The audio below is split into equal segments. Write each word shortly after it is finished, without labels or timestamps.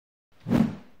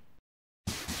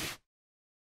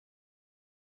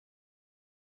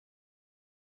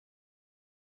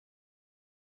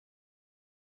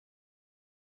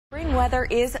Spring weather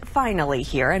is finally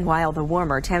here, and while the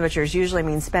warmer temperatures usually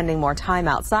mean spending more time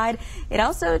outside, it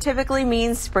also typically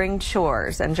means spring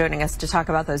chores. And joining us to talk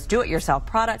about those do-it-yourself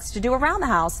products to do around the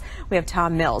house, we have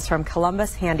Tom Mills from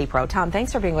Columbus HandyPro. Tom,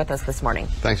 thanks for being with us this morning.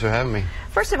 Thanks for having me.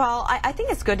 First of all, I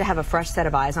think it's good to have a fresh set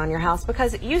of eyes on your house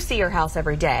because you see your house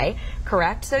every day,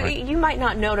 correct? So right. You might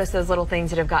not notice those little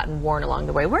things that have gotten worn along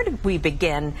the way. Where did we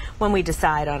begin when we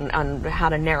decide on how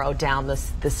to narrow down the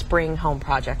spring home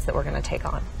projects that we're going to take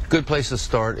on? Good place to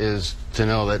start is to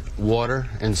know that water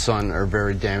and sun are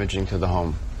very damaging to the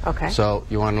home. Okay. So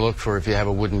you want to look for, if you have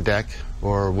a wooden deck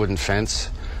or a wooden fence,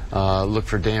 look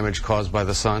for damage caused by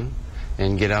the sun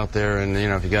and get out there and,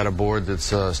 if you got a board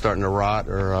that's starting to rot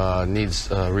or needs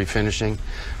refinishing,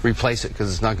 replace it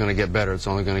because it's not going to get better, it's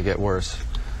only going to get worse.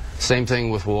 Same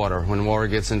thing with water. When water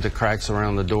gets into cracks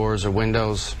around the doors or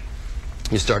windows,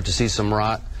 you start to see some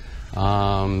rot.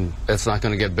 That's not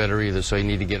going to get better either, so you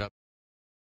need to get up.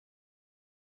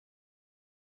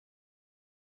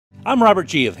 I'm Robert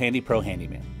G. of HandyPro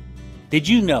Handyman. Did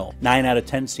you know 9 out of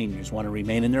 10 seniors want to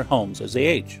remain in their homes as they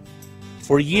age?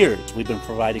 For years, we've been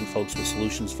providing folks with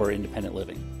solutions for independent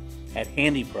living. At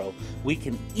HandyPro, we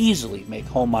can easily make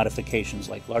home modifications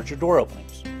like larger door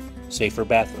openings, safer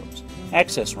bathrooms,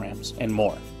 access ramps, and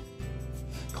more.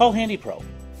 Call HandyPro.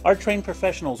 Our trained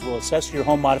professionals will assess your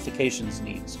home modifications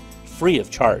needs free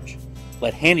of charge.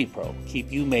 Let HandyPro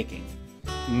keep you making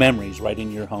memories right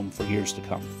in your home for years to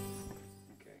come.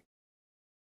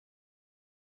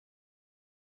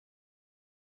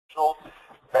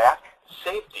 Back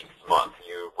Safety Month.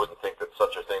 You wouldn't think that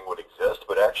such a thing would exist,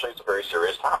 but actually it's a very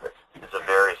serious topic. It's a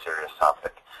very serious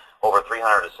topic. Over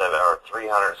 370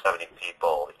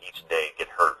 people each day get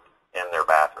hurt in their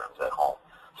bathrooms at home.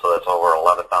 So that's over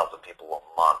 11,000 people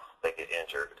a month that get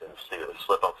injured. It's either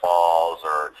slip and falls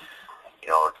or,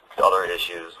 other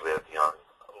issues with,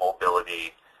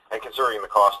 mobility. And considering the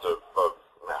cost of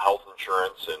health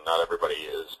insurance, and not everybody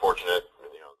is fortunate,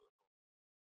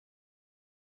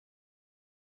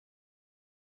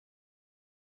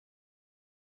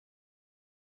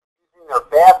 their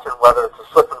bathroom, whether it's a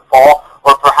slip and fall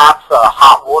or perhaps a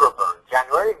hot water burn.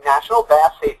 January, National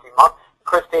Bath Safety Month.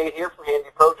 Chris Tait here from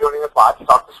HandyPro joining us live to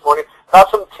talk this morning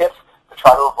about some tips to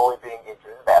try to avoid being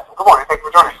injured in the bathroom. Good morning. Thank you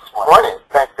for joining us this morning. Good morning.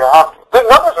 Thank you for having me. The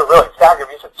numbers are really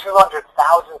staggering. You said 200,000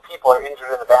 people are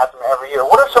injured in the bathroom every year.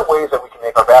 What are some ways that we can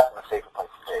make our bathroom a safer place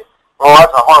to be? Well,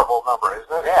 that's a horrible number,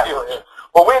 isn't it? Yeah. Huge.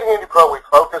 Well, we at HandyPro, we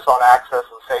focus on access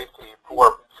and safety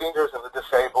for seniors and the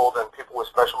disabled and people with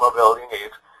special mobility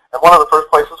needs. And one of the first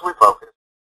places we focus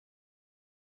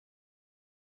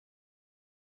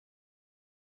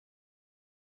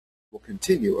will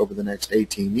continue over the next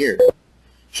 18 years.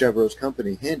 Chevreaux'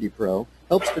 company, HandyPro,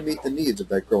 helps to meet the needs of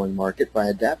that growing market by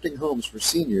adapting homes for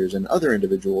seniors and other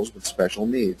individuals with special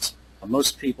needs.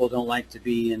 Most people don't like to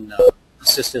be in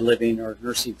assisted living or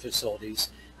nursing facilities,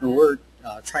 and we're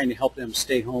trying to help them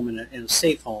stay home in a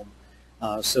safe home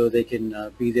so they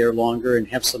can be there longer and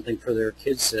have something for their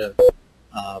kids to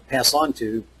pass on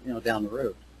to, down the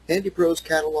road. HandyPro's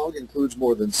catalog includes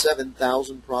more than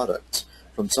 7,000 products,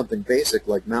 from something basic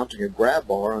like mounting a grab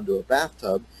bar onto a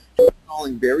bathtub to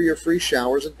installing barrier-free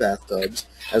showers and bathtubs,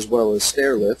 as well as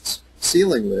stair lifts,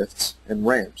 ceiling lifts, and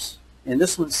ramps. And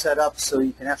this one's set up so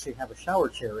you can actually have a shower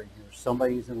chair in here.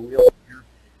 Somebody's in a wheelchair,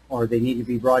 or they need to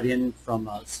be brought in from,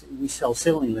 we sell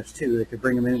ceiling lifts too. They could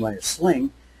bring them in by a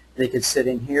sling. They could sit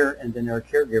in here, and then their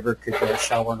caregiver could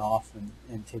shower off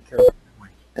and take care of it.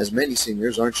 As many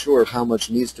seniors aren't sure of how much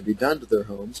needs to be done to their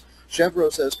homes,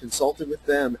 Chevreaux says consulting with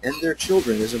them and their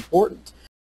children is important